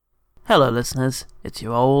Hello, listeners. It's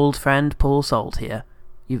your old friend Paul Salt here.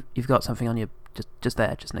 You've got something on your just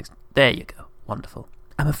there, just next. There you go. Wonderful.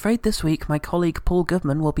 I'm afraid this week my colleague Paul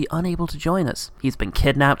Goodman will be unable to join us. He's been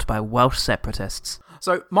kidnapped by Welsh separatists.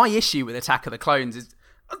 So my issue with Attack of the Clones is,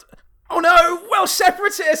 oh no, Welsh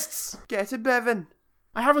separatists! Get it, Bevan.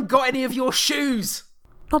 I haven't got any of your shoes.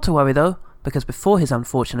 Not to worry though, because before his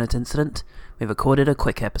unfortunate incident, we recorded a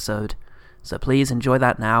quick episode. So please enjoy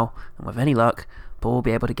that now, and with any luck, Paul will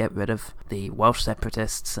be able to get rid of the Welsh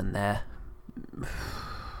separatists and their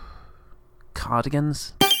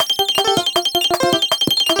cardigans.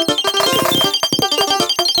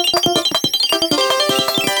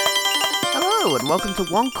 Hello, and welcome to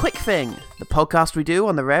One Quick Thing, the podcast we do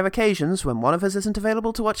on the rare occasions when one of us isn't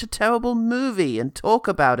available to watch a terrible movie and talk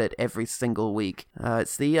about it every single week.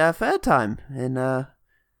 It's the third time in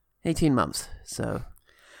 18 months, so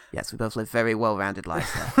yes, we both live very well-rounded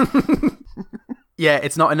lives there. Yeah,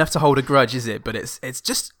 it's not enough to hold a grudge, is it? But it's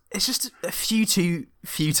just a few too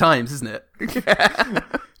few times, isn't it?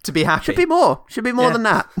 To be happy. Should be more than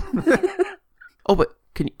that. Oh, but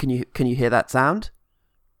can you hear that sound?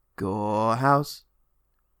 Gorehouse.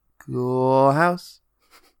 Gorehouse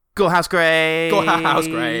Greats. Gorehouse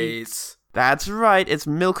Greats. That's right, it's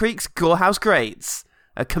Mill Creek's Gorehouse Greats,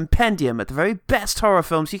 a compendium of the very best horror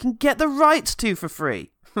films you can get the rights to for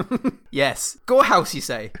free. Yes. Gorehouse, you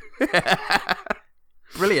say?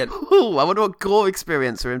 Brilliant. Ooh, I wonder what gore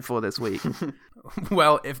experience we're in for this week.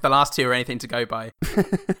 Well, if the last two are anything to go by,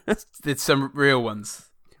 it's some real ones.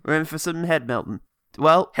 We're in for some Head Milton.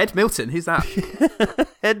 Well, Head Milton? Who's that?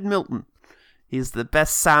 Head Milton. He's the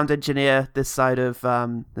best sound engineer this side of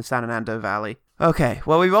the San Fernando Valley. Okay,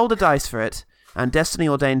 well, we rolled a dice for it, and destiny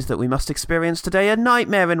ordained that we must experience today a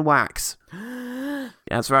nightmare in wax.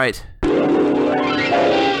 That's right.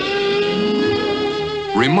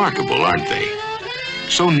 Remarkable, aren't they?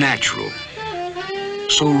 So natural,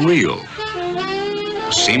 so real,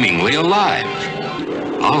 seemingly alive.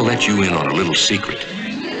 I'll let you in on a little secret.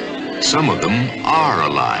 Some of them are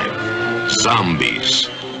alive. Zombies,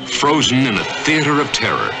 frozen in a theater of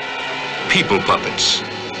terror. People puppets,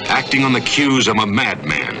 acting on the cues of a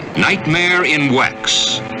madman. Nightmare in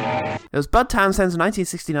Wax. It was Bud Townsend's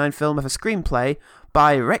 1969 film of a screenplay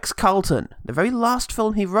by Rex Carlton, the very last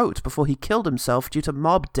film he wrote before he killed himself due to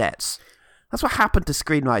mob debts. That's what happened to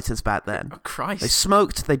screenwriters back then. Oh, Christ. They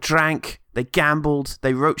smoked, they drank, they gambled,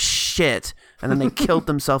 they wrote shit, and then they killed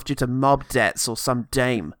themselves due to mob debts or some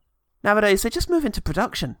dame. Nowadays, they just move into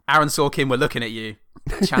production. Aaron Sorkin, we're looking at you.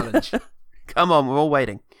 Challenge. Come on, we're all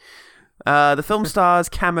waiting. The film stars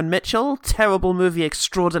Cameron Mitchell, terrible movie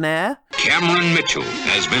extraordinaire. Cameron Mitchell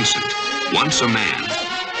as Vincent, once a man,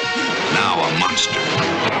 now a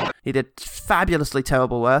monster. He did fabulously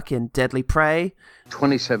terrible work in Deadly Prey.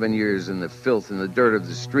 27 years in the filth and the dirt of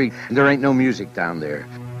the street, and there ain't no music down there.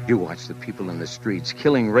 You watch the people in the streets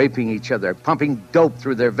killing, raping each other, pumping dope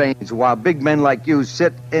through their veins, while big men like you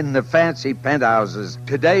sit in the fancy penthouses.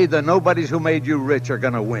 Today, the nobodies who made you rich are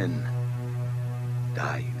gonna win.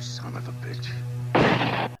 Die, you son of a bitch.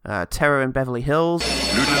 Terror in Beverly Hills.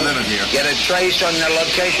 Lieutenant Leonard here. Get a trace on the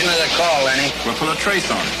location of the call, Lenny. We'll put a trace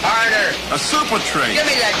on it. Harder. A super trace. Give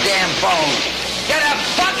me that damn phone. Get a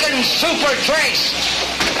fucking super trace.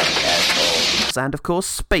 Asshole. And, of course,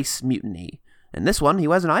 Space Mutiny. In this one, he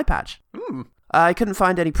wears an eye patch. I couldn't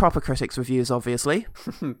find any proper critics' reviews, obviously.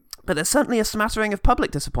 But there's certainly a smattering of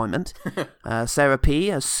public disappointment. Sarah P.,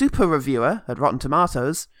 a super reviewer at Rotten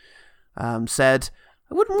Tomatoes, said,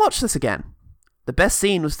 I wouldn't watch this again. The best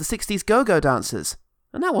scene was the 60s go-go dancers.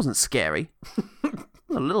 And that wasn't scary.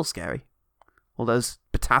 A little scary. All those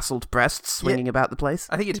betasseled breasts swinging about the place.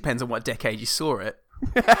 I think it depends on what decade you saw it.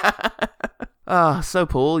 So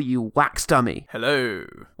Paul, you wax dummy. Hello.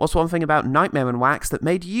 What's one thing about Nightmare in Wax that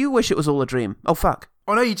made you wish it was all a dream? Oh, fuck.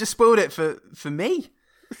 Oh no, you just spoiled it for me.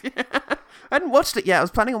 I hadn't watched it yet. I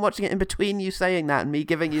was planning on watching it in between you saying that and me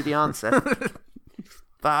giving you the answer.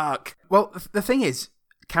 Fuck. Well, the thing is,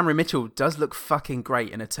 Cameron Mitchell does look fucking great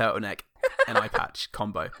in a turtleneck and eye patch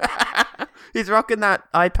combo. He's rocking that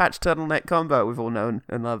eye patch turtleneck combo we've all known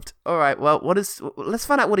and loved. All right, well, let's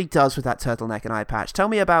find out what he does with that turtleneck and eye patch. Tell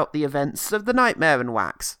me about the events of the Nightmare in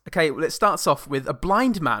Wax. Okay, well, it starts off with a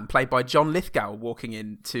blind man played by John Lithgow walking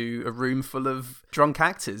into a room full of drunk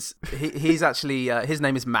actors. He's actually, his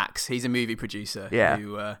name is Max. He's a movie producer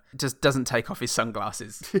who just doesn't take off his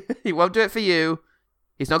sunglasses. He won't do it for you.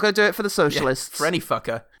 He's not going to do it for the socialists. Yeah, for any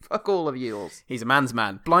fucker. Fuck all of you. He's a man's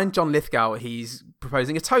man. Blind John Lithgow, he's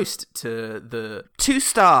proposing a toast to the 2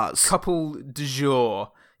 stars couple du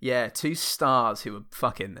jour. Yeah, two stars who are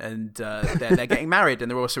fucking, and they're getting married, and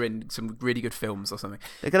they're also in some really good films or something.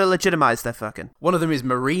 They're going to legitimize their fucking. One of them is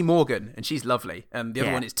Marie Morgan, and she's lovely, and the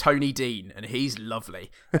other one is Tony Dean, and he's lovely.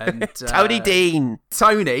 And Tony Dean.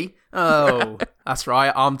 Tony? Oh, that's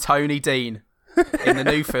right, I'm Tony Dean. In the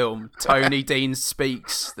new film, Tony Dean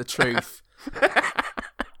speaks the truth.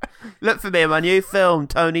 Look for me in my new film,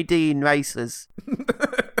 Tony Dean Races.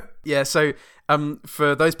 Yeah, so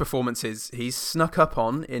for those performances, he's snuck up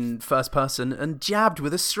on in first person and jabbed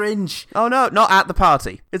with a syringe. Oh no, not at the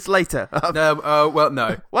party. It's later.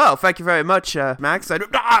 No. Well, thank you very much, Max. Who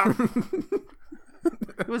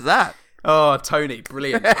was that? Oh, Tony,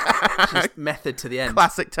 brilliant. Just method to the end.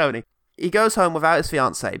 Classic Tony. He goes home without his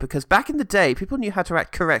fiancée because back in the day, people knew how to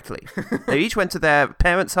act correctly. They each went to their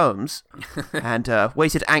parents' homes and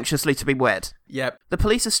waited anxiously to be wed. Yep. The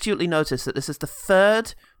police astutely noticed that this is the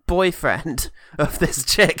third boyfriend of this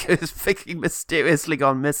chick who's freaking mysteriously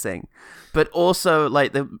gone missing, but also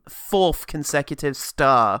like the fourth consecutive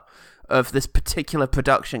star of this particular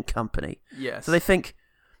production company. Yes. So they think,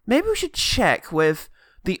 maybe we should check with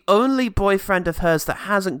the only boyfriend of hers that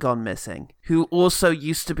hasn't gone missing, who also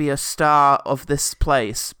used to be a star of this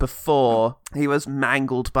place before he was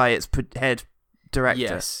mangled by its head director.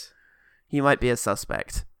 Yes. He might be a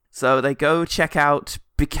suspect. So they go check out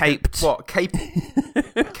Becaped. What? Capey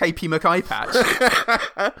McEyepatch?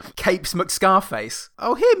 Capes McScarface.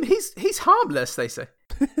 Oh, him. He's harmless, they say.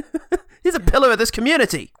 He's a pillar of this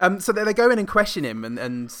community. So they go in and question him,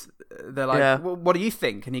 and they're like, well, what do you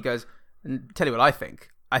think? And he goes, tell you what I think.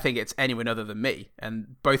 I think it's anyone other than me.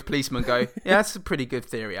 And both policemen go, yeah, that's a pretty good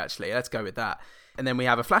theory, actually. Let's go with that. And then we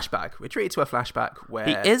have a flashback. We're treated to a flashback where...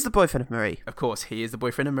 He is the boyfriend of Marie. Of course, he is the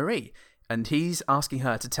boyfriend of Marie. And he's asking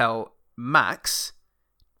her to tell Max,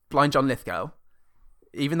 blind John Lithgow,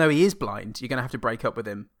 even though he is blind, you're going to have to break up with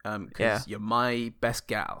him because you're my best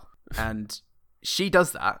gal. And she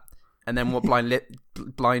does that. And then what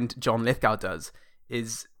blind John Lithgow does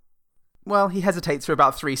is... Well, he hesitates for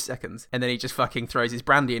about 3 seconds, and then he just fucking throws his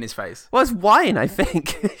brandy in his face. Well, it's wine, I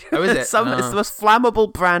think. Oh, is it? It's the most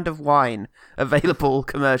flammable brand of wine available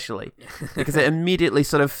commercially, because it immediately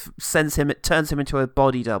sort of turns him into a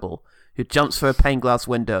body double who jumps for a pane glass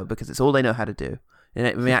window because it's all they know how to do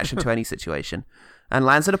in reaction to any situation, and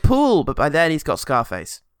lands in a pool. But by then he's got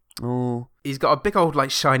Scarface. Oh, he's got a big old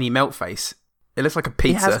like shiny melt face. It looks like a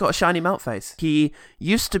pizza. He has got a shiny melt face. He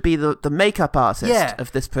used to be the makeup artist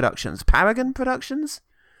of this productions. Paragon Productions?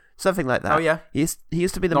 Something like that. Oh, yeah. He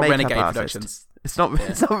used to be the not makeup Renegade artist. Productions. It's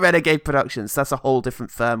not Renegade Productions. That's a whole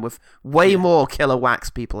different firm with way more killer wax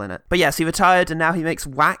people in it. But yes, he retired and now he makes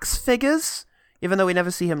wax figures, even though we never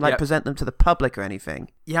see him present them to the public or anything.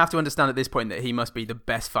 You have to understand at this point that he must be the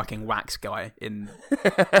best fucking wax guy in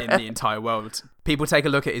the entire world. People take a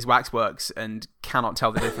look at his wax works and cannot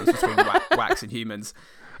tell the difference between wax and humans.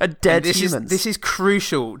 Humans. This is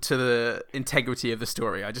crucial to the integrity of the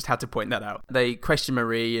story. I just had to point that out. They question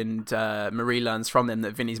Marie, and Marie learns from them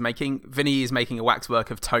that Vinny is making a waxwork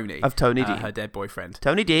of Tony. Of Tony Dean. Her dead boyfriend.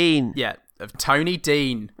 Tony Dean. Yeah, of Tony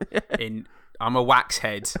Dean in... I'm a wax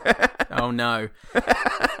head. Oh, no.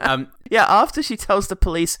 After she tells the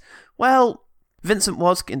police, well, Vincent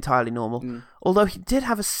was entirely normal, although he did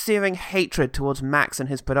have a searing hatred towards Max and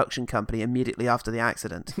his production company immediately after the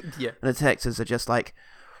accident. Yeah. And the detectives are just like,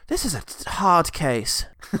 this is a hard case.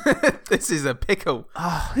 This is a pickle.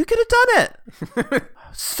 Oh, who could have done it?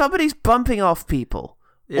 Somebody's bumping off people,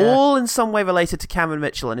 all in some way related to Cameron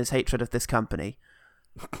Mitchell and his hatred of this company.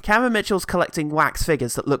 Cameron Mitchell's collecting wax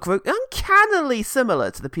figures that look uncannily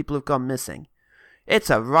similar to the people who've gone missing. It's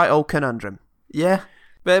a right old conundrum. Yeah.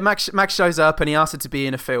 But Max shows up and he asks her to be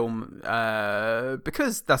in a film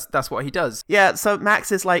because that's what he does. Yeah, so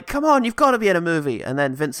Max is like, come on, you've got to be in a movie. And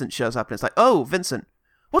then Vincent shows up and it's like, oh, Vincent,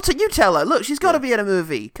 what's it you tell her? Look, she's got to be in a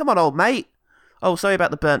movie. Come on, old mate. Oh, sorry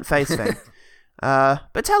about the burnt face thing.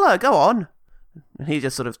 But tell her, go on. And he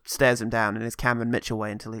just sort of stares him down in his Cameron Mitchell way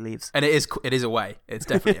until he leaves. And it is a way. It's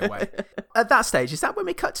definitely a way. At that stage, is that when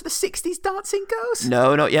we cut to the 60s dancing girls?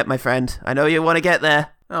 No, not yet, my friend. I know you want to get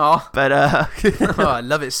there. Oh. But, oh, I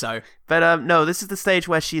love it so. But, no, this is the stage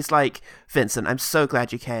where she's like, Vincent, I'm so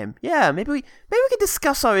glad you came. Yeah, maybe we can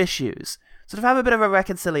discuss our issues. Sort of have a bit of a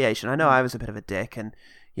reconciliation. I know I was a bit of a dick and,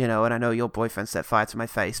 and I know your boyfriend set fire to my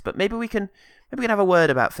face, but maybe we can have a word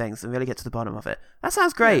about things and really get to the bottom of it. That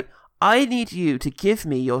sounds great. Yeah. I need you to give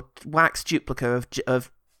me your wax duplicate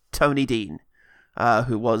of Tony Dean,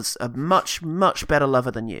 who was a much, much better lover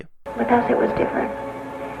than you. With us, it was different.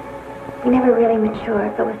 We never really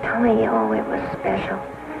matured, but with Tony, oh, it was special.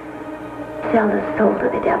 Sell the soul to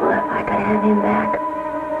the devil if I could have him back.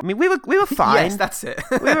 I mean, we were fine. Yes, that's it.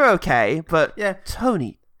 We were okay, but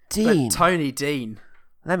Tony, Dean. But Tony Dean.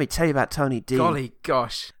 Let me tell you about Tony Dean. Golly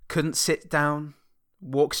gosh. Couldn't sit down,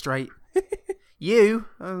 walk straight. You,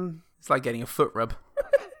 it's like getting a foot rub.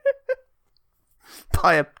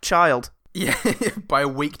 By a child. Yeah, by a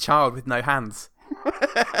weak child with no hands.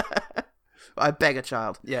 I beg a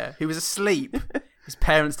child. Yeah, he was asleep. His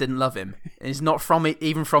parents didn't love him. And he's not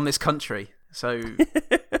even from this country. So...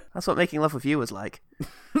 That's what Making Love With You was like.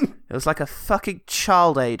 It was like a fucking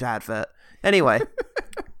Child Aid advert. Anyway.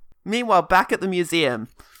 Meanwhile, back at the museum,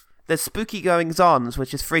 there's spooky goings-ons,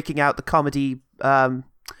 which is freaking out the comedy...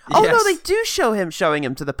 Oh, yes. No, they do showing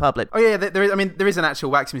him to the public. Oh, yeah, there is an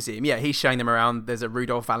actual wax museum. Yeah, he's showing them around. There's a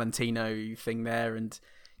Rudolph Valentino thing there, and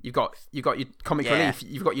you've got your comic relief.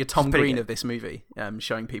 You've got your Tom Green of this movie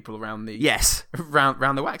showing people around the... Yes.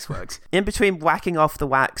 Round the waxworks. In between whacking off the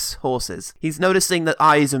wax horses, he's noticing that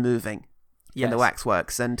eyes are moving in the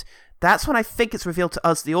waxworks, and that's when I think it's revealed to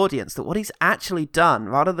us, the audience, that what he's actually done,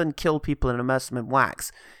 rather than kill people and immerse them in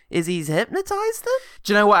wax, is he's hypnotized them?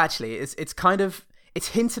 Do you know what, actually? It's kind of... It's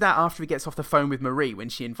hinted at after he gets off the phone with Marie when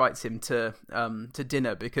she invites him to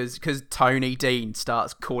dinner because Tony Dean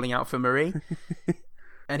starts calling out for Marie,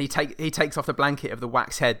 and he takes off the blanket of the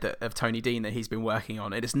wax head of Tony Dean that he's been working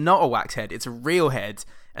on. It is not a wax head; it's a real head,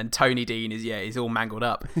 and Tony Dean is all mangled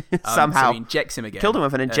up. Somehow so he injects him again. Killed him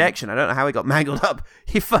with an injection. I don't know how he got mangled up.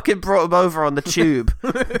 He fucking brought him over on the tube.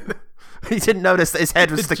 He didn't notice that his head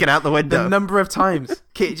was sticking out the window. The number of times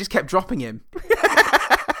he just kept dropping him.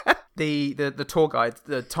 The tour guide,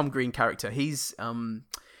 the Tom Green character, he's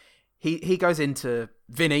he goes into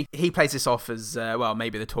Vinny. He plays this off as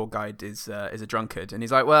maybe the tour guide is a drunkard, and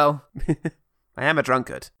he's like, well, I am a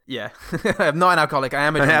drunkard. Yeah, I'm not an alcoholic. I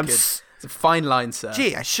am a drunkard. It's a fine line, sir.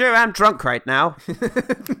 Gee, I sure am drunk right now.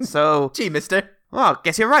 So, gee, mister. Oh,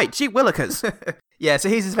 guess you're right. Gee willikers. Yeah, so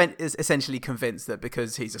he's essentially convinced that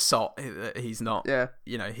because he's a sot, he's not,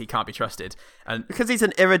 he can't be trusted. And because he's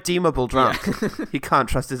an irredeemable drunk, he can't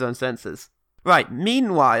trust his own senses. Right,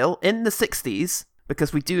 meanwhile, in the 60s,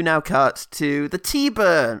 because we do now cut to the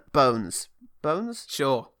T-Bones. Bones?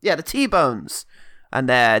 Sure. Yeah, the T-Bones. And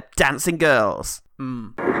they're dancing girls.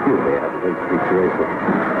 Excuse me, I have to speak to Rachel.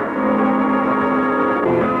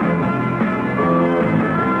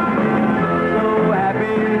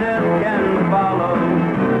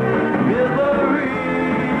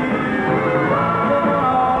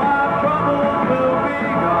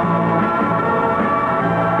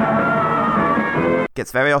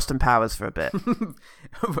 Gets very Austin Powers for a bit.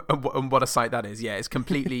 And what a sight that is. Yeah, it's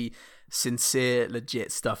completely sincere,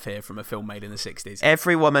 legit stuff here from a film made in the 60s.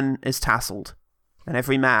 Every woman is tasseled, and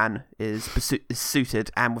every man is suited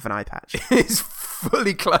and with an eye patch. It's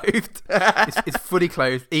fully clothed. It's fully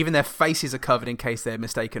clothed. Even their faces are covered in case they're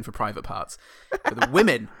mistaken for private parts. But the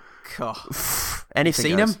women, God. Anything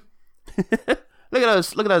seen goes. them? Look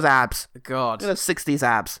at those abs. God. Look at those 60s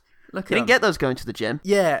abs. Look you didn't get those going to the gym.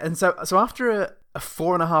 Yeah, and so after a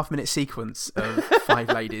 4.5 minute sequence of 5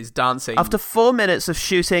 ladies dancing. After 4 minutes of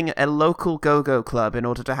shooting a local go-go club in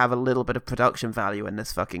order to have a little bit of production value in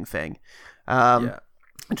this fucking thing, it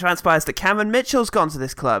transpires that Cameron Mitchell's gone to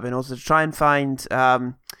this club in order to try and find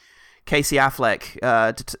Casey Affleck,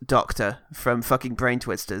 doctor from fucking Brain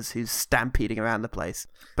Twisters, who's stampeding around the place.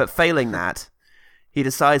 But failing that, he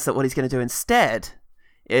decides that what he's going to do instead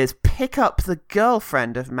is pick up the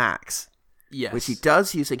girlfriend of Max. Yes. Which he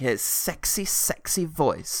does using his sexy, sexy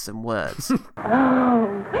voice and words.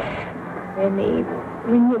 Oh, Vinny,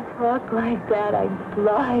 when you talk like that, I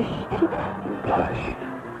blush. You blush?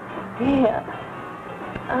 Yeah.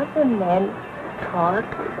 Other men talk,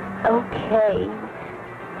 okay.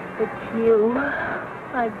 But you,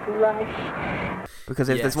 I blush. Because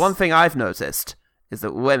if there's one thing I've noticed, is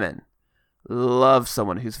that women love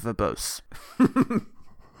someone who's verbose.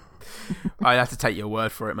 I'd have to take your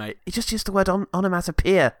word for it, mate. He just used the word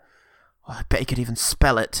onomatopoeia. Oh, I bet he could even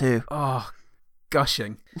spell it too. Oh,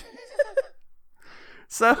 gushing.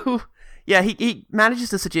 So, yeah, he manages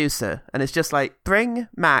to seduce her, and it's just like, bring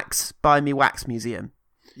Max by me wax museum.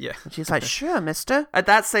 Yeah. And she's like, sure, mister. At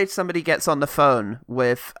that stage, somebody gets on the phone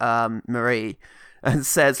with Marie and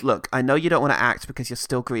says, look, I know you don't want to act because you're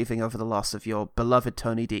still grieving over the loss of your beloved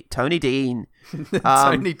Tony Dean. Tony Dean.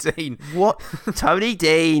 Tony Dean. What? Tony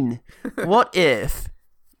Dean. What if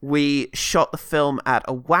we shot the film at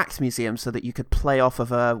a wax museum so that you could play off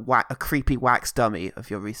of a creepy wax dummy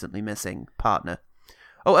of your recently missing partner?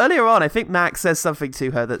 Oh, earlier on, I think Max says something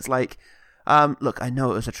to her that's like, look, I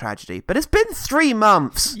know it was a tragedy, but it's been 3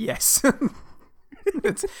 months. Yes.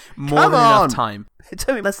 It's more than enough time. It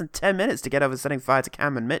took me less than 10 minutes to get over setting fire to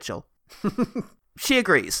Cameron Mitchell. She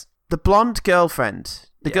agrees. The blonde girlfriend,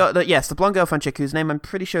 the blonde girlfriend chick whose name I'm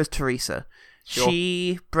pretty sure is Teresa,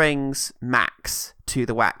 She brings Max to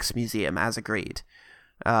the wax museum as agreed.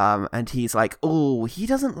 And he's like, oh, he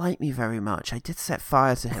doesn't like me very much. I did set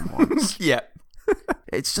fire to him once. Yeah.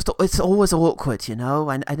 It's always awkward, you know?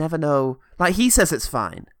 I never know. Like, he says it's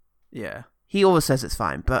fine. Yeah. He always says it's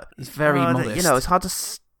fine, but... He's very modest. You know, it's hard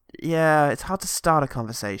to... it's hard to start a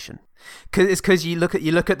conversation. Because you look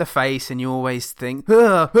at the face and you always think, you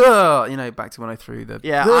know, back to when I threw the...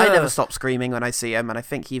 Yeah, I never stop screaming when I see him, and I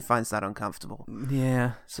think he finds that uncomfortable.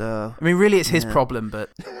 Yeah. So... I mean, really, it's his problem,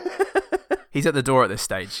 but... He's at the door at this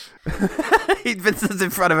stage. Vincent's in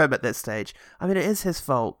front of him at this stage. I mean, it is his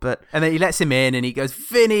fault, but... And then he lets him in, and he goes,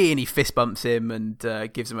 Vinny, and he fist bumps him and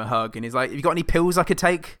gives him a hug, and he's like, have you got any pills I could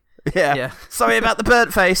take? Yeah. Sorry about the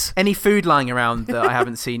burnt face. Any food lying around that I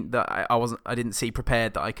haven't seen, that I didn't see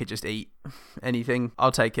prepared that I could just eat? Anything?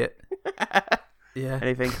 I'll take it. Yeah.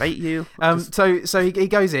 Anything? Bait you? So he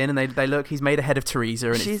goes in and they look. He's made a head of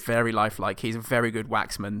Teresa, and it's very lifelike. He's a very good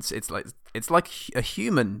waxman. It's like a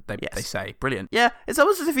human. They say brilliant. Yeah, it's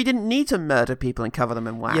almost as if he didn't need to murder people and cover them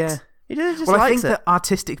in wax. Yeah, he just I likes think that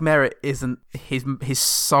artistic merit isn't his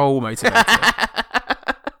sole motivator.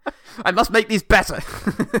 I must make these better.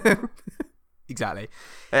 Exactly.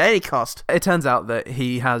 At any cost. It turns out that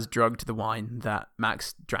he has drugged the wine that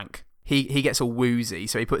Max drank. He gets all woozy,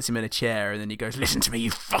 so he puts him in a chair, and then he goes, "Listen to me,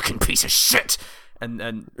 you fucking piece of shit!"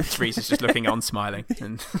 And Teresa's just looking on, smiling.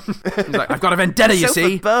 And he's like, "I've got a vendetta, you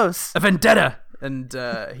see? Verbose. A vendetta!" And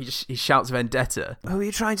he shouts vendetta. Who are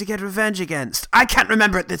you trying to get revenge against? I can't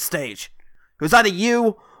remember at this stage. It was either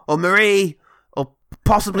you, or Marie, or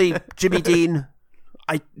possibly Jimmy Dean,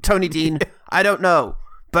 Tony Dean. I don't know.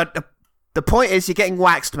 But the point is, you're getting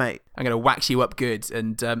waxed, mate. I'm going to wax you up good.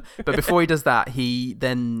 And but before he does that, he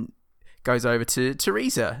then goes over to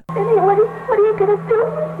Teresa. What are you going to do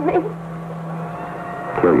with me?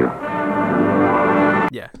 Kill you.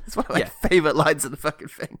 Yeah. It's one of my favourite lines of the fucking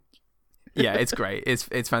thing. Yeah, it's great.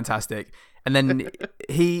 It's fantastic. And then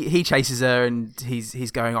he chases her, and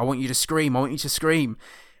he's going, I want you to scream.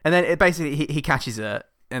 And then basically he catches her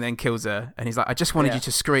and then kills her. And he's like, I just wanted you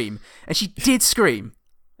to scream. And she did scream.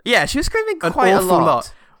 Yeah, she was screaming quite a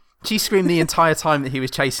lot. She screamed the entire time that he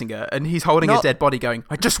was chasing her, and he's holding a dead body going,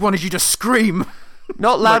 I just wanted you to scream.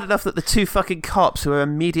 Not loud enough that the two fucking cops who were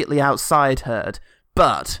immediately outside heard,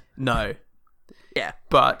 but... No. Yeah.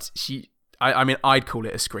 But I mean, I'd call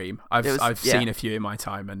it a scream. I've seen a few in my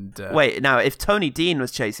time, and... Wait, now, if Tony Dean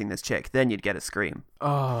was chasing this chick, then you'd get a scream.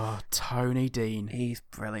 Oh, Tony Dean. He's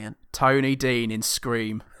brilliant. Tony Dean in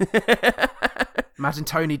Scream. Imagine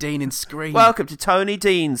Tony Dean in Scream. Welcome to Tony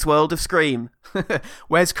Dean's World of Scream.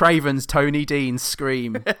 Where's Craven's Tony Dean's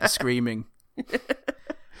Screaming? That's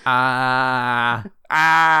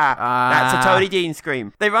a Tony Dean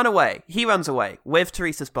scream. They run away. He runs away with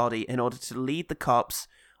Teresa's body in order to lead the cops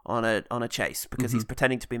on a chase because he's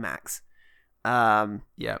pretending to be Max.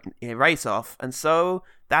 He race off, and so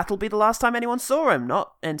that'll be the last time anyone saw him,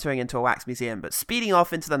 not entering into a wax museum, but speeding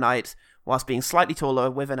off into the night whilst being slightly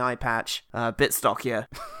taller with an eye patch, a bit stockier.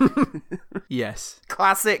 Yes.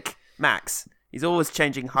 Classic Max. He's always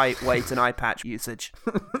changing height, weight, and eye patch usage.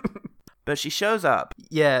 But she shows up.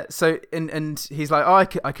 Yeah, so, and he's like, oh,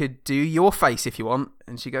 I could do your face if you want.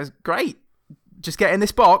 And she goes, great, just get in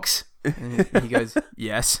this box. And he goes,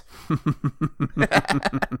 yes.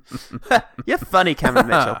 You're funny, Cameron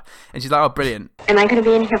Mitchell. And she's like, oh, brilliant. Am I going to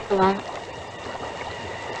be in here for long?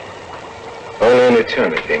 Only an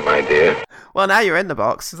eternity, my dear. Well, now you're in the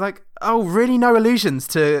box. It's like, oh, really no allusions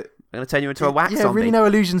to... I'm going to turn you into a wax zombie. Yeah, really no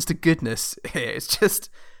allusions to goodness. It's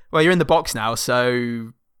just, well, you're in the box now,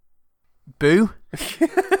 so... Boo.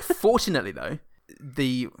 Fortunately, though,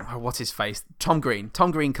 what's his face? Tom Green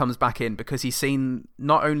comes back in because he's seen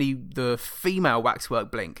not only the female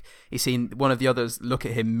waxwork blink, he's seen one of the others look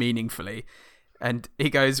at him meaningfully, and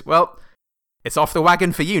he goes, well, it's off the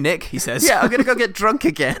wagon for you, Nick, he says. Yeah, I'm going to go get drunk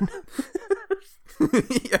again.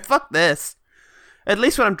 Fuck this. At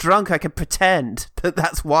least when I'm drunk, I can pretend that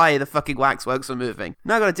that's why the fucking waxworks are moving.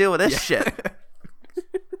 Now I've got to deal with this shit.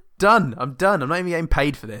 Done. I'm done. I'm not even getting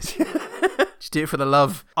paid for this. Just do it for the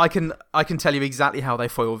love. I can tell you exactly how they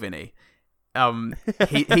foil Vinny.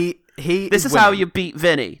 He This is how you beat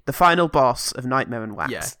Vinny, the final boss of Nightmare and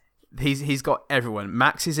Wax. Yeah. He's got everyone.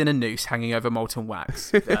 Max is in a noose hanging over molten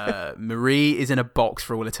wax. Marie is in a box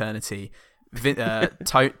for all eternity.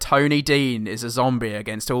 Tony Dean is a zombie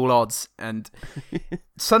against all odds. And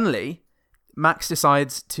suddenly, Max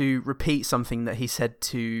decides to repeat something that he said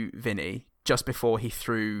to Vinny just before he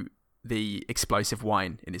threw the explosive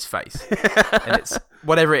wine in his face. And it's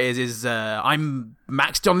whatever it is I'm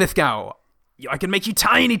Max John Lithgow. I can make you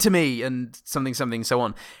tiny to me, and something so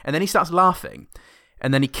on. And then he starts laughing.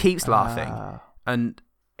 And then he keeps laughing, and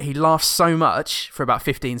he laughs so much for about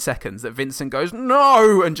 15 seconds that Vincent goes,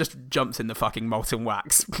 no, and just jumps in the fucking molten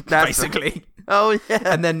wax, basically. Right. Oh, yeah.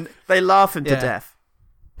 And then they laugh him to death.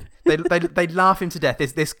 They laugh him to death.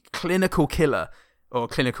 There's this clinical killer, or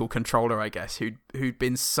clinical controller, I guess, who'd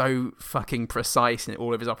been so fucking precise in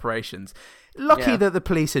all of his operations. Lucky that the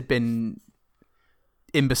police had been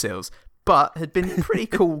imbeciles, but had been pretty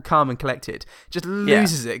cool, calm and collected. Just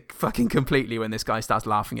loses it fucking completely when this guy starts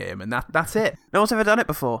laughing at him, and that's it. No one's ever done it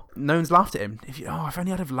before. No one's laughed at him. If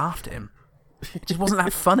only I'd have laughed at him. It just wasn't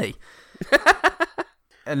that funny.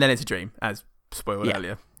 And then it's a dream, as spoiled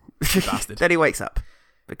earlier. Bastard. Then he wakes up.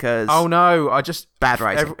 Because oh no, bad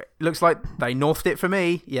writing. Looks like they northed it for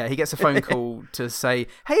me. Yeah, he gets a phone call to say,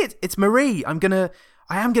 "Hey, it's Marie. I am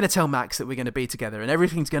gonna tell Max that we're gonna be together and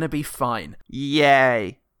everything's gonna be fine."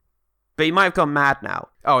 Yay! But he might have gone mad now.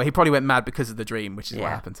 Oh, he probably went mad because of the dream, which is what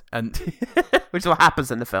happened, and which is what happens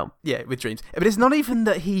in the film. Yeah, with dreams. But it's not even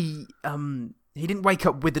that he didn't wake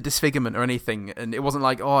up with the disfigurement or anything, and it wasn't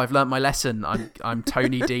like, "Oh, I've learnt my lesson. I'm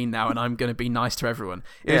Tony Dean now, and I'm gonna be nice to everyone."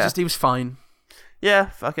 It was just he was fine. Yeah,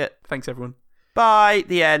 fuck it. Thanks, everyone. Bye.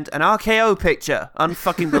 The end. An RKO picture.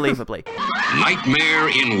 Unfucking believably. Nightmare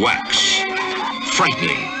in Wax.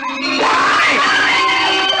 Frightening.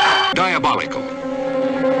 Diabolical.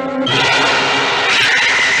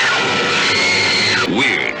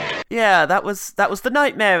 Weird. Yeah, that was the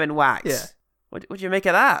Nightmare in Wax. Yeah. What'd you make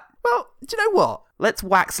of that? Well, do you know what? Let's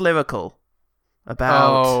wax lyrical.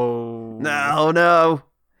 About... Oh. No.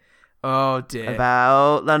 Oh, dear.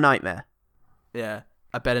 About the Nightmare. Yeah,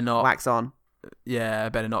 I better not wax on. Yeah, I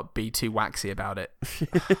better not be too waxy about it.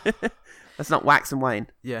 Let's not wax and wane.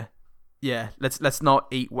 Yeah. Let's not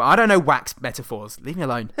eat. I don't know wax metaphors. Leave me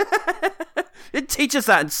alone. Didn't teach us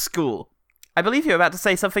that in school. I believe you're about to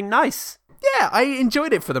say something nice. Yeah, I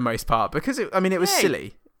enjoyed it for the most part because it was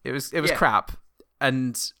silly. It was crap,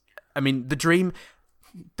 and I mean the dream.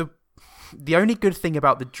 The only good thing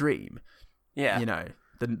about the dream, you know,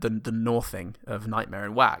 the northing of Nightmare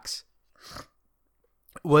in Wax,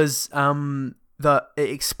 was that it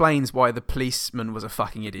explains why the policeman was a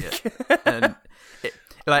fucking idiot. And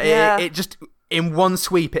it just in one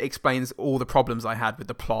sweep it explains all the problems I had with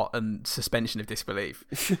the plot and suspension of disbelief.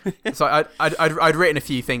 So I'd written a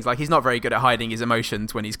few things like he's not very good at hiding his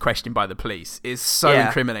emotions when he's questioned by the police. It's so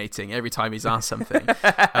incriminating every time he's asked something.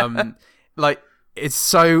 It's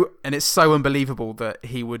so unbelievable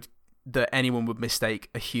that anyone would mistake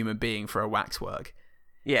a human being for a waxwork.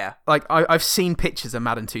 Yeah. Like, I've seen pictures of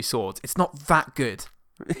Madame Tussauds. It's not that good.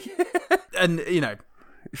 And, you know,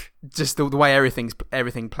 just the way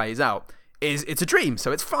everything plays out it's a dream,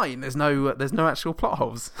 so it's fine. There's no actual plot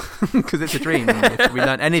holes because it's a dream. And if we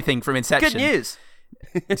learn anything from Inception... Good news.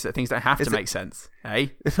 It's that things don't have to make sense, eh?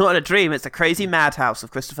 It's not a dream, it's a crazy madhouse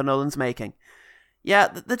of Christopher Nolan's making. Yeah,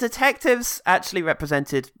 the detectives actually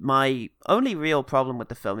represented my only real problem with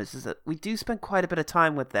the film is that we do spend quite a bit of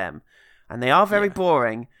time with them. And they are very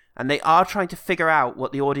boring, and they are trying to figure out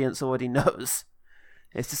what the audience already knows.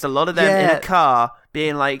 It's just a lot of them in a car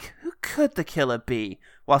being like, who could the killer be?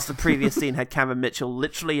 Whilst the previous scene had Cameron Mitchell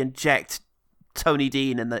literally inject Tony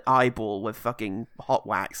Dean in the eyeball with fucking hot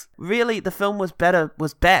wax. Really, the film was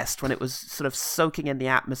best when it was sort of soaking in the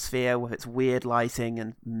atmosphere with its weird lighting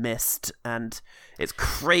and mist and its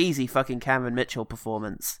crazy fucking Cameron Mitchell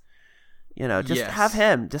performance. You know, have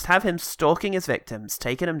him stalking his victims,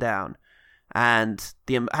 taking them down. And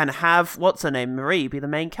have what's her name, Marie, be the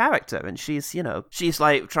main character, and she's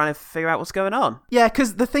like trying to figure out what's going on. Yeah,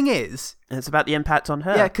 because the thing is, and it's about the impact on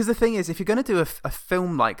her. Yeah, because the thing is, if you're going to do a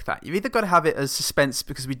film like that, you've either got to have it as suspense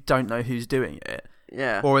because we don't know who's doing it,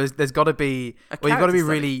 or there's got to be, or you've got to be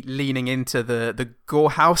really leaning into the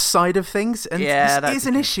gore house side of things. And this is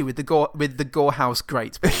an issue with the gore house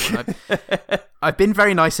greats. I've been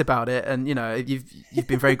very nice about it, and you know you've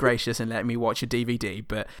been very gracious in letting me watch a DVD,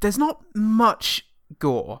 but there's not much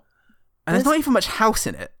gore, and there's not even much house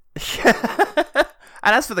in it.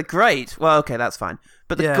 And as for the grate, well, okay, that's fine,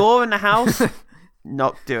 but the gore in the house,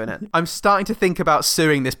 not doing it. I'm starting to think about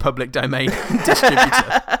suing this public domain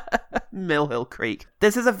distributor. Mill Hill Creek.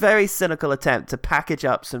 This is a very cynical attempt to package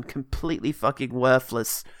up some completely fucking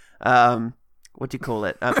worthless, what do you call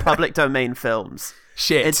it? Public domain films.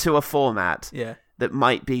 Shit. Into a format that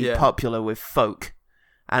might be popular with folk.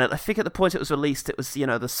 And I think at the point it was released, it was, you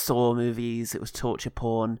know, the Saw movies, it was torture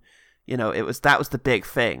porn, you know, that was the big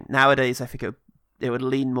thing. Nowadays, I think it would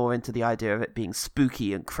lean more into the idea of it being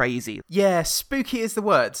spooky and crazy. Yeah, spooky is the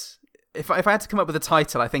word. If I had to come up with a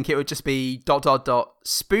title, I think it would just be ...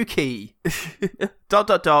 spooky. ...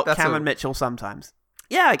 Cameron Mitchell sometimes.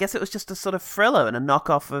 Yeah, I guess it was just a sort of thriller and a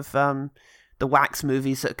knockoff of the Wax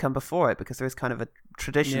movies that have come before it, because there is kind of a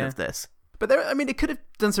tradition of this. But it could have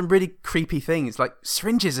done some really creepy things. Like,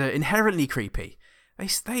 syringes are inherently creepy.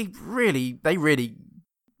 They really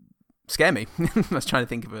scare me. I was trying to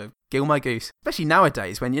think of a Gilmore Goose. Especially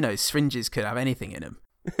nowadays when, syringes could have anything in them.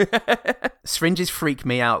 Syringes freak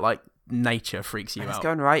me out like nature freaks you out. It's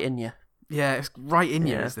going right in you. Yeah, it's right in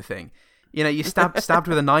you is the thing. You stabbed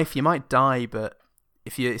with a knife, you might die, but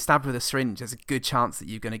if you're stabbed with a syringe, there's a good chance that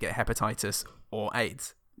you're going to get hepatitis or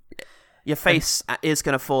AIDS. Your face is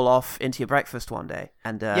going to fall off into your breakfast one day.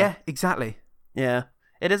 And yeah, exactly. Yeah,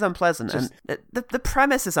 it is unpleasant. And the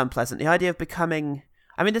premise is unpleasant. The idea of becoming...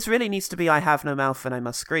 this really needs to be I have no mouth and I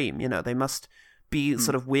must scream. They must be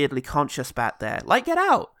sort of weirdly conscious back there. Like Get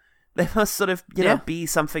Out. They must sort of, be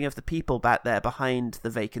something of the people back there behind the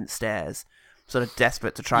vacant stairs, sort of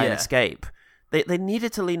desperate to try and escape. They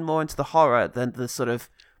needed to lean more into the horror than the sort of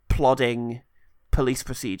plodding police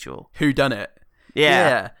procedural. Who done it?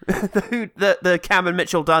 Yeah. the Cameron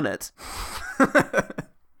Mitchell done it.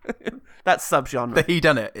 That's subgenre. The he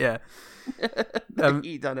done it, yeah.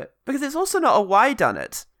 He done it. Because it's also not a why done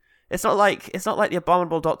it. It's not like the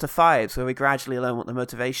Abominable Dr. Phibes, where we gradually learn what the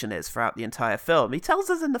motivation is throughout the entire film. He tells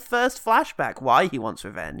us in the first flashback why he wants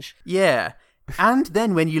revenge. Yeah. And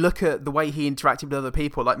then when you look at the way he interacted with other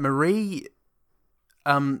people, like Marie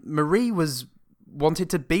wanted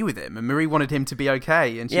to be with him, and Marie wanted him to be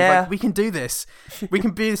okay, and she's like, we can do this, we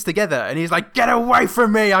can do this together, and he's like, get away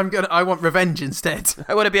from me, I want revenge instead.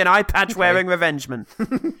 I want to be an eye patch wearing revengeman.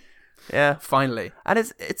 Yeah, finally. And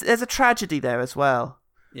there's a tragedy there as well.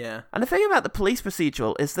 Yeah. And the thing about the police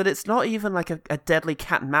procedural is that it's not even like a deadly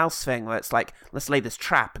cat and mouse thing where it's like, let's lay this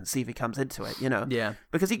trap and see if he comes into it, Yeah.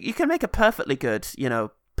 Because you can make a perfectly good,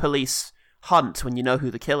 police hunt when you know who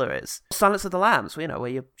the killer is. Silence of the Lambs, where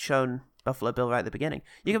you're shown Buffalo Bill right at the beginning.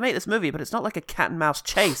 You can make this movie, but it's not like a cat and mouse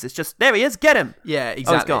chase. It's just, there he is, get him! Yeah,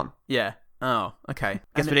 exactly. Oh, he's gone. Yeah. Oh, okay.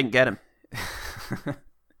 Guess we didn't get him.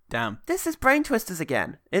 Damn. This is Brain Twisters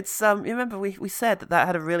again. It's, you remember we said that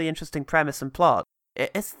had a really interesting premise and plot.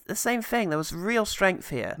 It's the same thing. There was real strength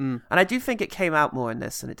here. And I do think it came out more in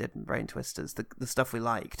this than it did in Brain Twisters, the stuff we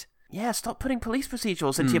liked. Yeah, stop putting police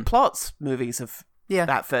procedurals into your plots, movies of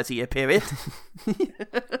that 30-year period.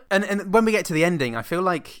 And when we get to the ending, I feel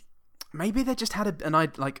like maybe they just had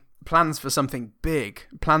plans for something big,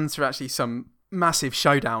 plans for actually some massive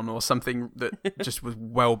showdown or something that just was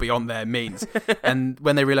well beyond their means. And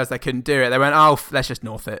when they realised they couldn't do it, they went, let's just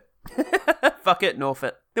north it. Fuck it, north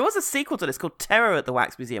it. There was a sequel to this called Terror at the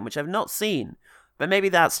Wax Museum, which I've not seen, but maybe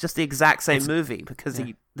that's just the exact same movie because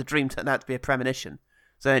the dream turned out to be a premonition.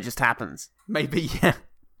 So then it just happens. Maybe, yeah.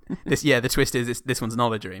 The twist is this one's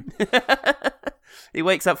not a dream. He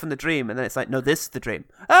wakes up from the dream, and then it's like, no, this is the dream.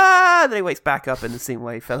 Ah! Then he wakes back up in the scene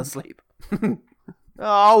where he fell asleep.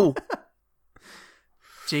 Oh!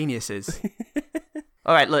 Geniuses.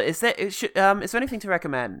 All right, look, is there anything to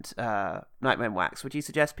recommend, Nightmare on Wax? Would you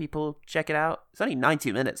suggest people check it out? It's only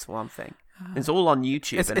 90 minutes for one thing. It's all on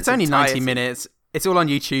YouTube. It's only 90 minutes. It's all on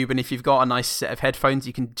YouTube, and if you've got a nice set of headphones,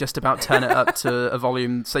 you can just about turn it up to a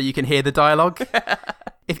volume so you can hear the dialogue.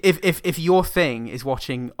 If your thing is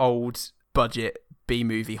watching old budget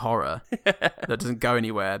B-movie horror that doesn't go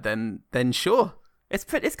anywhere, then sure.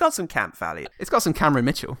 It's got some camp value. It's got some Cameron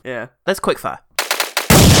Mitchell. Yeah. Let's quickfire.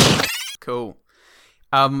 Cool.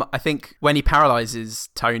 I think when he paralyzes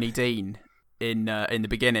Tony Dean in the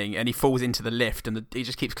beginning, and he falls into the lift, and he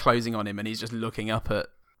just keeps closing on him, and he's just looking up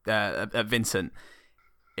at Vincent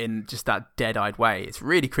in just that dead-eyed way. It's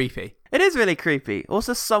really creepy. It is really creepy.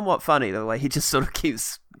 Also somewhat funny the way he just sort of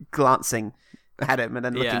keeps glancing at him and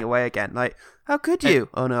then looking away again. Like, how could you?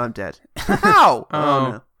 Oh no, I'm dead. How?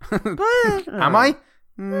 Oh no. Am I?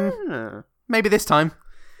 Maybe this time.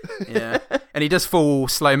 Yeah. And he does fall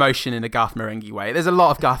slow motion in a Garth Marenghi way. There's a lot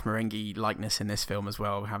of Garth Marenghi likeness in this film as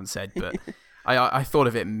well, we haven't said, but I thought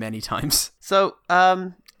of it many times. So,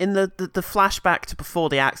 in the flashback to before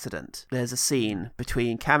the accident, there's a scene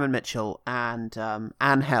between Cameron Mitchell and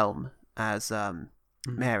Anne Helm as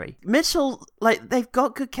Mary. Mitchell, they've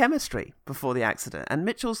got good chemistry before the accident, and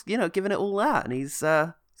Mitchell's, giving it all that, and he's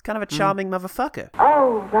kind of a charming motherfucker.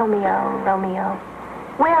 Oh, Romeo, Romeo,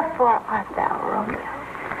 wherefore art thou, Romeo?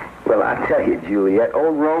 Well, I tell you, Juliet,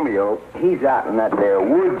 old Romeo, he's out in that there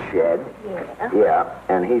woodshed. Yeah? Yeah,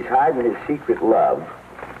 and he's hiding his secret love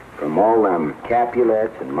from all them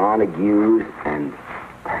Capulets and Montagues and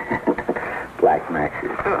Black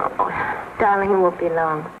Maxes. Oh, darling, it won't be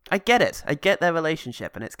long. I get it. I get their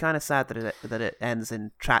relationship, and it's kind of sad that it ends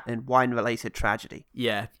in wine-related tragedy.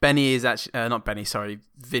 Yeah, Benny is actually not Benny. Sorry,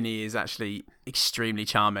 Vinny is actually extremely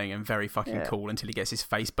charming and very fucking cool until he gets his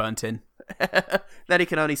face burnt in. Then he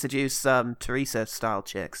can only seduce Teresa-style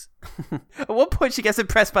chicks. At one point, she gets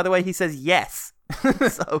impressed by the way he says yes.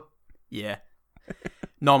 So yeah,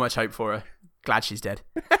 not much hope for her. Glad she's dead.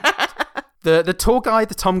 The tour guide,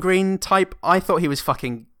 the Tom Green type, I thought he was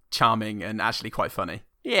fucking charming and actually quite funny.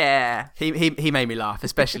 Yeah. He made me laugh,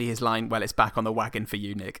 especially his line, "Well, it's back on the wagon for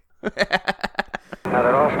you, Nick." Now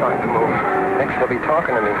they're all starting to move. Next they'll be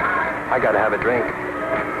talking to me. I gotta have a drink.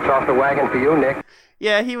 It's off the wagon for you, Nick.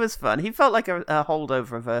 Yeah, he was fun. He felt like a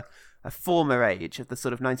holdover of a former age of the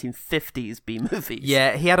sort of 1950s B-movies.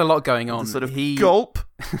 Yeah, he had a lot going on. Sort of gulp.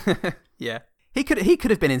 Yeah. He could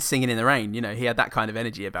have been in Singing in the Rain, he had that kind of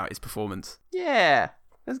energy about his performance. Yeah,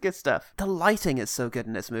 that's good stuff. The lighting is so good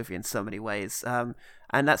in this movie in so many ways, and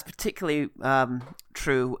that's particularly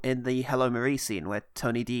true in the Hello Marie scene where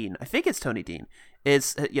Tony Dean, I think it's Tony Dean,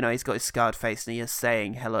 is, he's got his scarred face and he is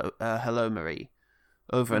saying hello Marie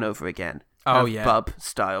over and over again. Oh, yeah. Bub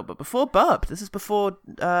style, but before Bub, this is before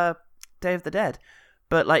Day of the Dead.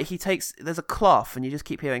 But, there's a cloth, and you just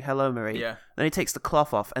keep hearing, "Hello, Marie." Yeah. Then he takes the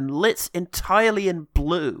cloth off, and lit entirely in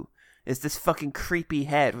blue is this fucking creepy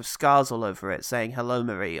head with scars all over it, saying, "Hello,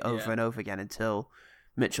 Marie," over and over again until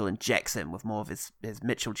Mitchell injects him with more of his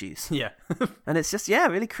Mitchell juice. Yeah. And it's just,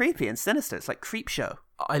 really creepy and sinister. It's like Creepshow.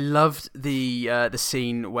 I loved the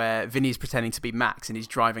scene where Vinny's pretending to be Max, and he's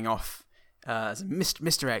driving off as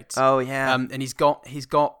Mr. X. Oh, yeah. And he's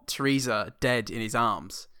got Teresa dead in his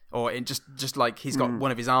arms. Or in just like he's got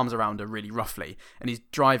one of his arms around her really roughly, and he's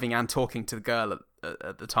driving and talking to the girl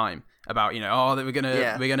at the time about we're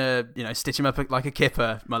gonna stitch him up like a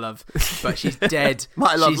kipper, my love, but she's dead.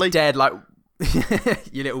 My lovely. She's dead, like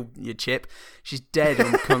your chip. She's dead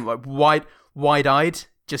and kind of like wide-eyed,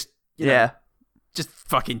 just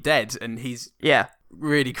fucking dead, and he's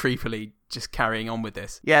really creepily just carrying on with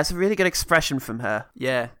this. Yeah, it's a really good expression from her.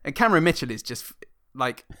 Yeah, and Cameron Mitchell is just.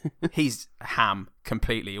 He's ham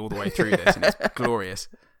completely all the way through this, and it's glorious.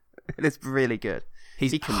 It's really good.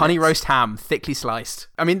 He's honey roast ham, thickly sliced.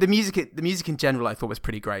 I mean, the music in general I thought was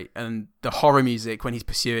pretty great, and the horror music when he's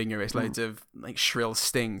pursuing her is loads of shrill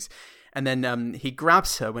stings, and then he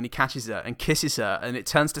grabs her when he catches her and kisses her, and it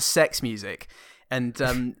turns to sex music, and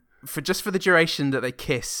for the duration that they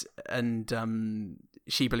kiss, and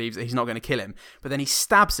she believes that he's not going to kill him, but then he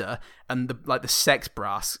stabs her, and the sex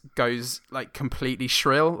brass goes completely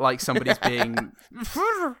shrill, like somebody's being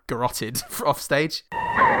garroted off stage.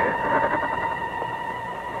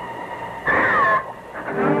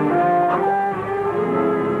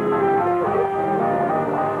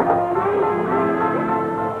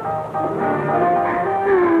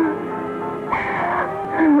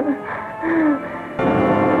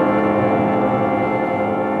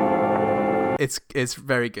 It's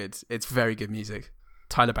very good. It's very good music.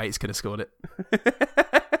 Tyler Bates could have scored it.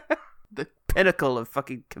 The pinnacle of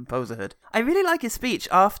fucking composerhood. I really like his speech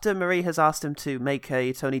after Marie has asked him to make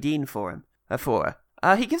a Tony Dean for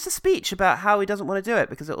her. He gives a speech about how he doesn't want to do it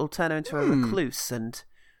because it will turn her into a recluse and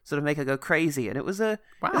sort of make her go crazy. And it was a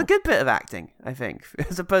good bit of acting, I think,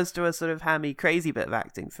 as opposed to a sort of hammy, crazy bit of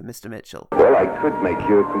acting from Mr. Mitchell. Well, I could make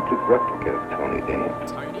you a complete replica of Tony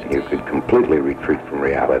Dean. You could completely retreat from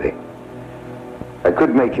reality. I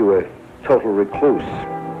could make you a total recluse,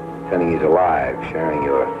 pretending he's alive, sharing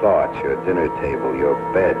your thoughts, your dinner table, your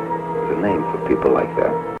bed. There's a name for people like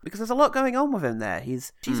that. Because there's a lot going on with him there.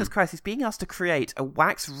 Jesus Christ, he's being asked to create a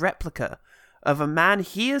wax replica of a man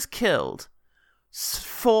he has killed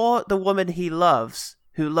for the woman he loves,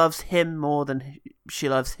 who loves him more than she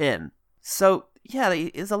loves him. So, yeah,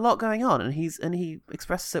 there's a lot going on, and he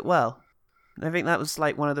expresses it well. And I think that was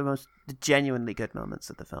one of the most genuinely good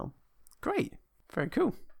moments of the film. Great. Very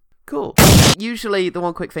cool. Cool. Usually the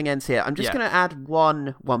one quick thing ends here. I'm just going to add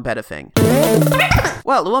one better thing.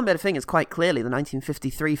 Well, the one better thing is quite clearly the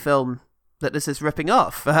 1953 film that this is ripping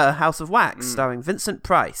off, House of Wax, starring Vincent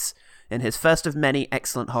Price in his first of many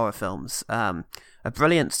excellent horror films. A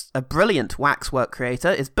brilliant waxwork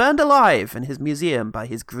creator is burned alive in his museum by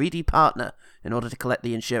his greedy partner in order to collect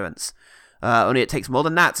the insurance. Only it takes more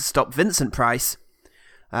than that to stop Vincent Price.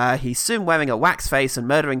 He's soon wearing a wax face and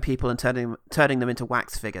murdering people and turning them into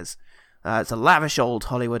wax figures. It's a lavish old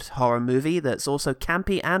Hollywood horror movie that's also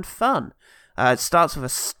campy and fun. It starts with a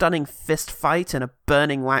stunning fist fight in a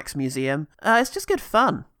burning wax museum. It's just good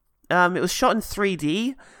fun. It was shot in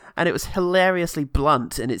 3D, and it was hilariously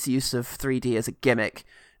blunt in its use of 3D as a gimmick.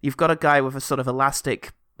 You've got a guy with a sort of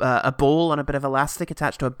elastic, a ball on a bit of elastic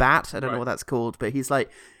attached to a bat. I don't know what that's called, but he's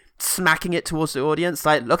smacking it towards the audience,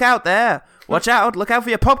 like, look out there, watch out for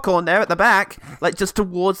your popcorn there at the back, like just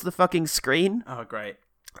towards the fucking screen. Oh, great.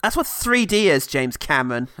 That's what 3D is, James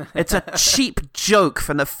Cameron. It's a cheap joke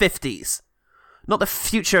from the 50s. Not the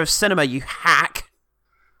future of cinema, you hack.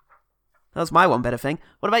 That was my one better thing.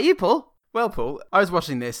 What about you, Paul? Well, Paul, I was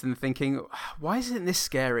watching this and thinking, why isn't this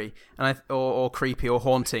scary or creepy or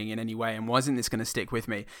haunting in any way? And why isn't this going to stick with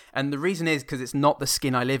me? And the reason is because it's not The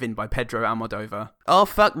Skin I Live In by Pedro Almodovar. Oh,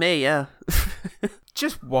 fuck me, yeah.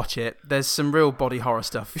 Just watch it. There's some real body horror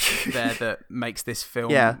stuff there that makes this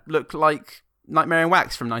film look like Nightmare in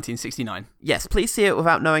Wax from 1969. Yes, please see it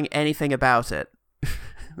without knowing anything about it.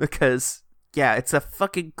 Because, yeah, it's a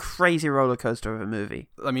fucking crazy roller coaster of a movie.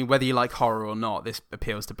 I mean, whether you like horror or not, this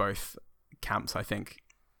appeals to both camps, I think.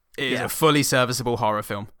 It is a fully serviceable horror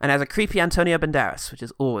film. And has a creepy Antonio Banderas, which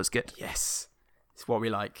is always good. Yes. It's what we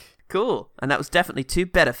like. Cool. And that was definitely two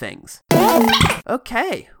better things.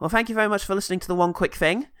 Okay. Well, thank you very much for listening to the One Quick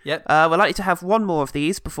Thing. Yep. We're likely to have one more of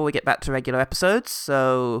these before we get back to regular episodes,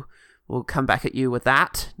 so we'll come back at you with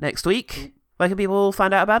that next week. Where can people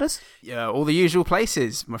find out about us? Yeah, all the usual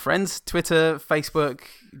places, my friends. Twitter, Facebook,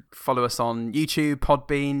 follow us on YouTube,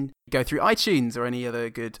 Podbean, go through iTunes or any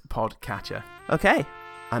other good podcatcher. Okay,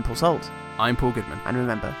 I'm Paul Salt. I'm Paul Goodman. And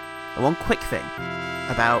remember, the one quick thing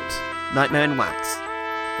about Nightmare in Wax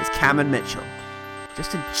is Cameron Mitchell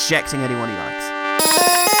just injecting anyone he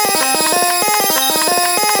likes.